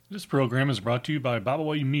This program is brought to you by Bible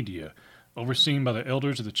Way Media, overseen by the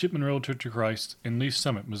elders of the Chipman Road Church of Christ in Lee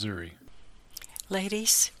Summit, Missouri.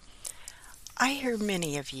 Ladies, I hear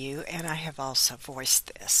many of you, and I have also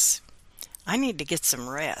voiced this. I need to get some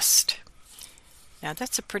rest. Now,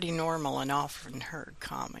 that's a pretty normal and often heard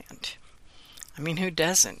comment. I mean, who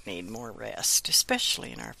doesn't need more rest,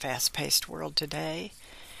 especially in our fast-paced world today?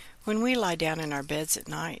 When we lie down in our beds at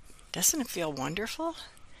night, doesn't it feel wonderful?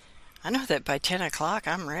 I know that by 10 o'clock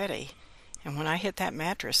I'm ready, and when I hit that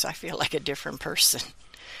mattress, I feel like a different person.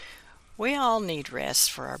 We all need rest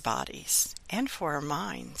for our bodies and for our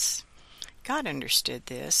minds. God understood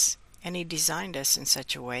this, and He designed us in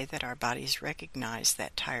such a way that our bodies recognize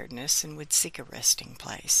that tiredness and would seek a resting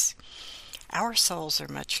place. Our souls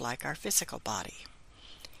are much like our physical body.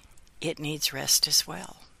 It needs rest as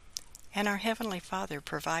well, and our Heavenly Father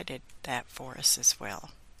provided that for us as well.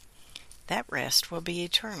 That rest will be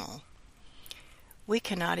eternal. We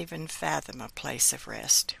cannot even fathom a place of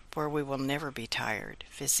rest where we will never be tired,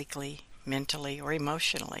 physically, mentally, or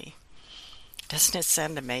emotionally. Doesn't it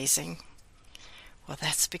sound amazing? Well,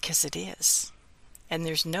 that's because it is. And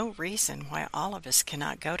there's no reason why all of us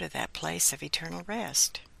cannot go to that place of eternal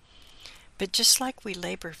rest. But just like we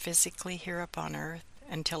labor physically here upon earth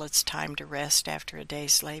until it's time to rest after a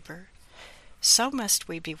day's labor, so must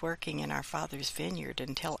we be working in our Father's vineyard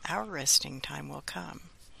until our resting time will come.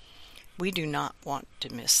 We do not want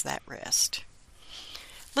to miss that rest.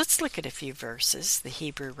 Let's look at a few verses the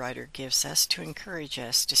Hebrew writer gives us to encourage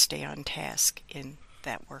us to stay on task in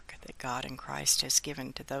that work that God in Christ has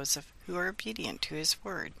given to those who are obedient to His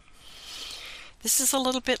Word. This is a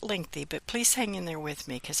little bit lengthy, but please hang in there with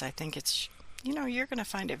me because I think you're going to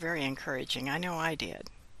find it very encouraging. I know I did.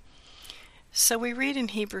 So we read in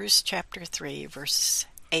Hebrews chapter 3, verses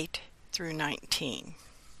 8 through 19.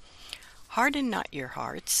 Harden not your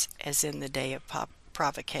hearts, as in the day of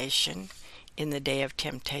provocation, in the day of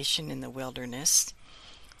temptation in the wilderness,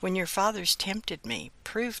 when your fathers tempted me,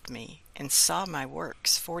 proved me, and saw my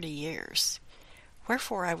works 40 years.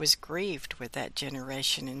 Wherefore I was grieved with that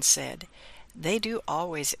generation, and said, They do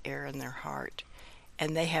always err in their heart,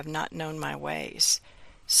 and they have not known my ways.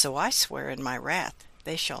 So I swear in my wrath,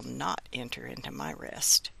 they shall not enter into my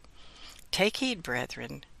rest. Take heed,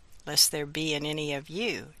 brethren, lest there be in any of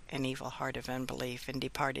you an evil heart of unbelief in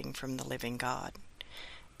departing from the living God.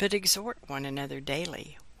 But exhort one another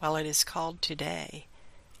daily, while it is called today,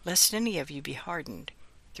 lest any of you be hardened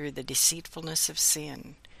through the deceitfulness of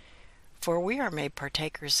sin. For we are made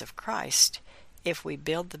partakers of Christ, if we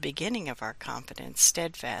build the beginning of our confidence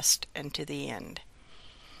steadfast unto the end.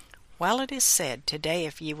 While it is said, Today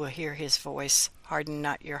if ye will hear His voice, harden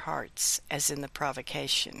not your hearts, as in the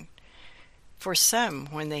provocation. For some,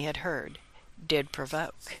 when they had heard, did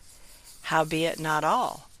provoke. Howbeit not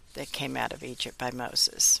all that came out of Egypt by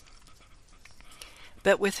Moses.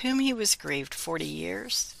 But with whom He was grieved 40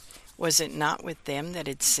 years, was it not with them that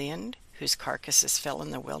had sinned, whose carcasses fell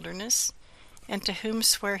in the wilderness? And to whom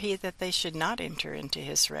sware He that they should not enter into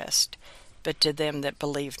His rest, but to them that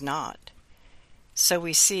believed not? So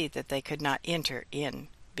we see that they could not enter in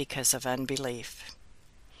because of unbelief.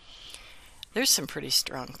 There's some pretty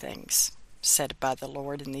strong things said by the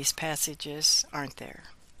Lord in these passages, aren't there?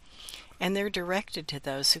 And they're directed to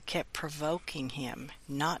those who kept provoking Him,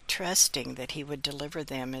 not trusting that He would deliver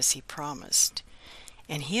them as He promised.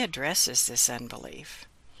 And He addresses this unbelief.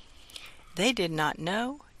 They did not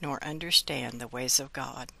know nor understand the ways of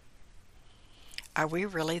God. Are we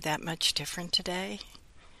really that much different today?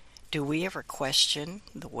 Do we ever question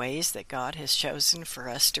the ways that God has chosen for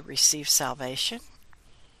us to receive salvation?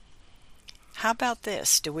 How about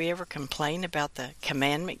this? Do we ever complain about the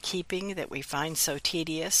commandment keeping that we find so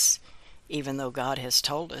tedious, even though God has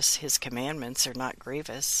told us His commandments are not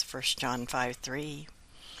grievous, 1 John 5:3?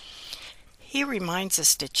 He reminds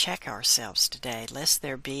us to check ourselves today, lest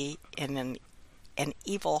there be an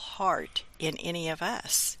evil heart in any of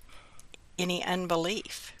us, any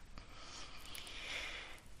unbelief.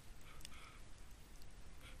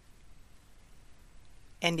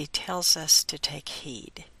 And He tells us to take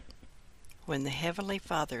heed. When the Heavenly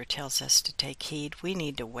Father tells us to take heed, we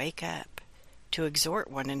need to wake up, to exhort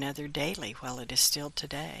one another daily while it is still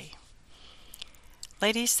today.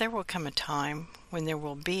 Ladies, there will come a time when there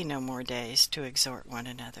will be no more days to exhort one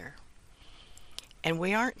another. And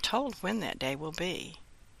we aren't told when that day will be.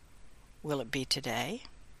 Will it be today?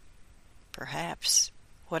 Perhaps.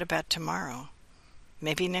 What about tomorrow?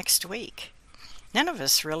 Maybe next week? None of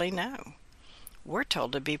us really know. We're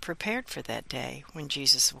told to be prepared for that day when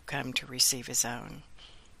Jesus will come to receive His own.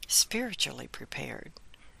 Spiritually prepared.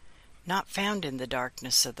 Not found in the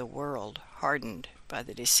darkness of the world, hardened by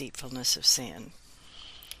the deceitfulness of sin.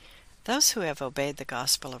 Those who have obeyed the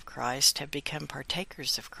gospel of Christ have become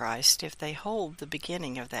partakers of Christ if they hold the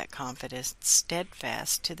beginning of that confidence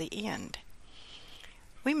steadfast to the end.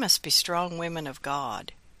 We must be strong women of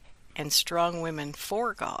God and strong women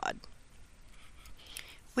for God.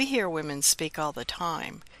 We hear women speak all the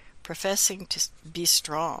time, professing to be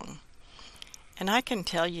strong. And I can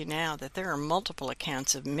tell you now that there are multiple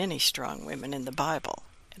accounts of many strong women in the Bible,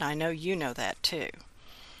 and I know you know that too.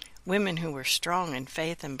 Women who were strong in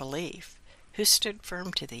faith and belief, who stood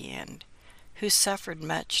firm to the end, who suffered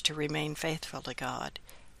much to remain faithful to God,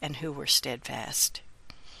 and who were steadfast.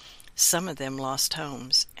 Some of them lost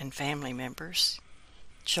homes and family members,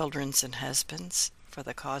 children and husbands, for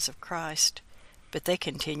the cause of Christ, but they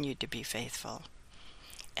continued to be faithful.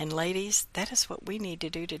 And ladies, that is what we need to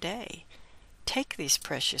do today. Take these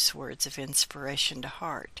precious words of inspiration to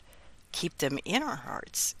heart, keep them in our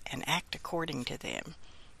hearts, and act according to them.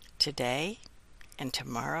 Today and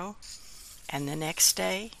tomorrow and the next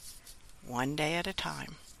day, one day at a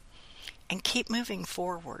time. And keep moving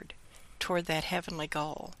forward toward that heavenly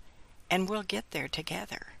goal, and we'll get there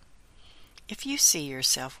together. If you see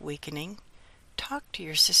yourself weakening, talk to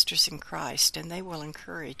your sisters in Christ and they will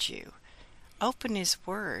encourage you. Open His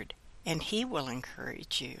Word and He will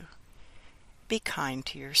encourage you. Be kind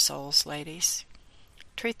to your souls, ladies.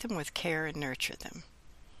 Treat them with care and nurture them.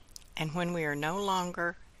 And when we are no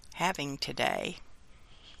longer having today,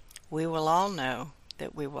 we will all know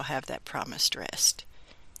that we will have that promised rest.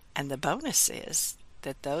 And the bonus is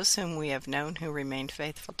that those whom we have known who remain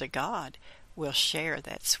faithful to God will share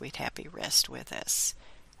that sweet happy rest with us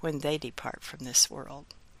when they depart from this world.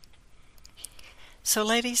 So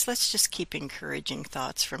ladies, let's just keep encouraging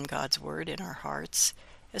thoughts from God's Word in our hearts,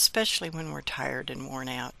 especially when we're tired and worn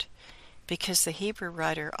out, because the Hebrew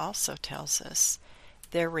writer also tells us,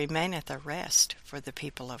 there remaineth a rest for the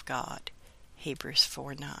people of God. Hebrews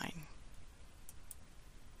 4:9.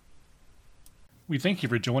 We thank you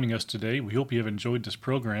for joining us today. We hope you have enjoyed this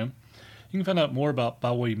program. You can find out more about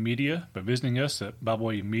Bible Way Media by visiting us at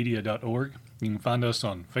BibleWayMedia.org. You can find us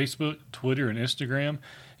on Facebook, Twitter, and Instagram.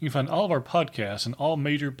 You can find all of our podcasts on all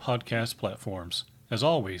major podcast platforms. As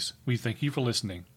always, we thank you for listening.